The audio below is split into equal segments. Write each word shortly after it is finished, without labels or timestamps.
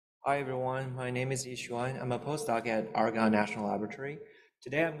Hi everyone, my name is Yixuan. I'm a postdoc at Argonne National Laboratory.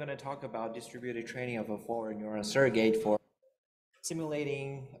 Today I'm going to talk about distributed training of a forward neural surrogate for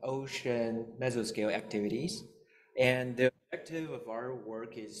simulating ocean mesoscale activities. And the objective of our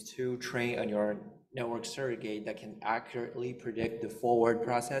work is to train a neural network surrogate that can accurately predict the forward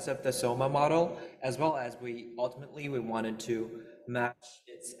process of the SOMA model, as well as we wanted to match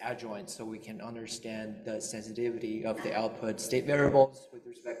its adjoint so we can understand the sensitivity of the output state variables with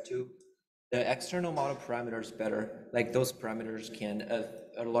respect to the external model parameters better. Like those parameters can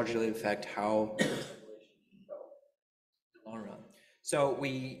largely affect how long run. So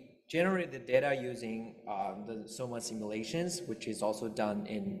we generate the data using the SOMA simulations, which is also done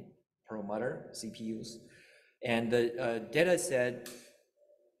in Perlmutter CPUs. And the data set,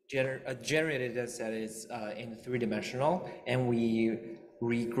 generated data set is in three-dimensional, and we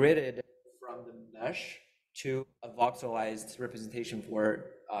regridded from the mesh to a voxelized representation for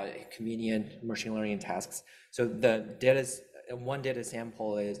convenient machine learning tasks. So the data, one data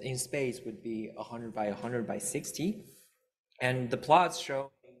sample is in space would be 100 by 100 by 60. And the plots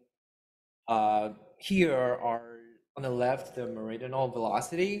show here are on the left the meridional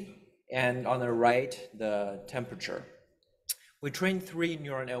velocity and on the right the temperature. We trained three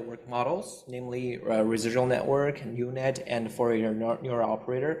neural network models, namely residual network, UNet, and Fourier neural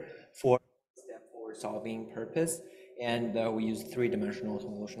operator for step forward solving purpose. And we use three-dimensional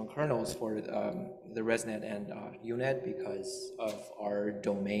convolutional kernels for the ResNet and UNet because of our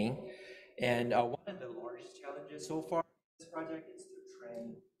domain. And one of the largest challenges so far in this project is to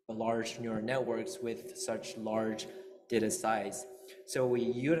train the large neural networks with such large data size. So we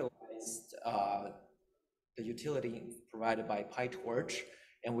utilized the utility provided by PyTorch,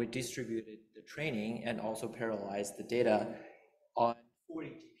 and we distributed the training and also parallelized the data on 40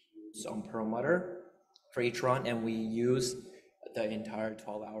 GPUs on Perlmutter for each run, and we use the entire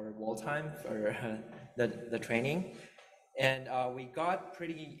 12-hour wall time for the training. And we got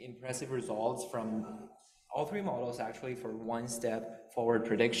pretty impressive results from all three models actually for one-step forward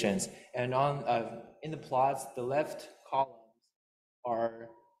predictions. And on in the plots, the left columns are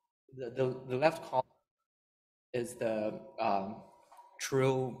the left column is the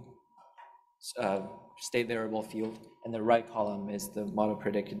true state variable field, and the right column is the model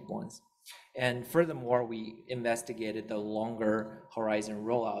predicted ones. And furthermore, we investigated the longer horizon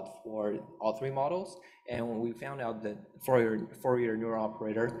rollout for all three models, and we found out that Fourier neural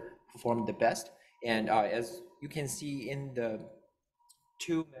operator performed the best. And as you can see in the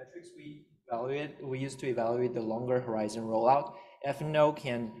two metrics we used to evaluate the longer horizon rollout, FNO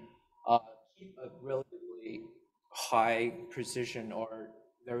can keep a relatively high precision or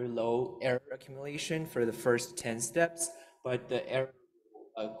very low error accumulation for the first 10 steps, but the error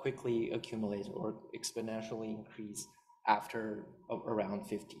quickly accumulate or exponentially increase after around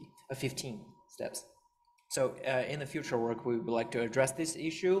 15 steps. So in the future work, we would like to address this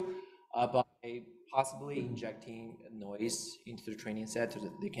issue by possibly injecting noise into the training set so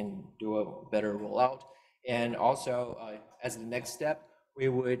that they can do a better rollout. And also, as the next step, we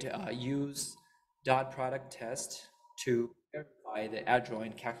would use dot product test to verify the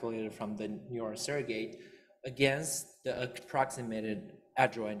adjoint calculated from the neural surrogate against the approximated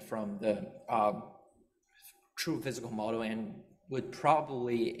adjoint from the true physical model, and would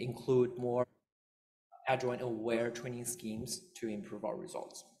probably include more adjoint aware training schemes to improve our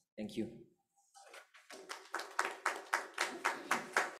results. Thank you.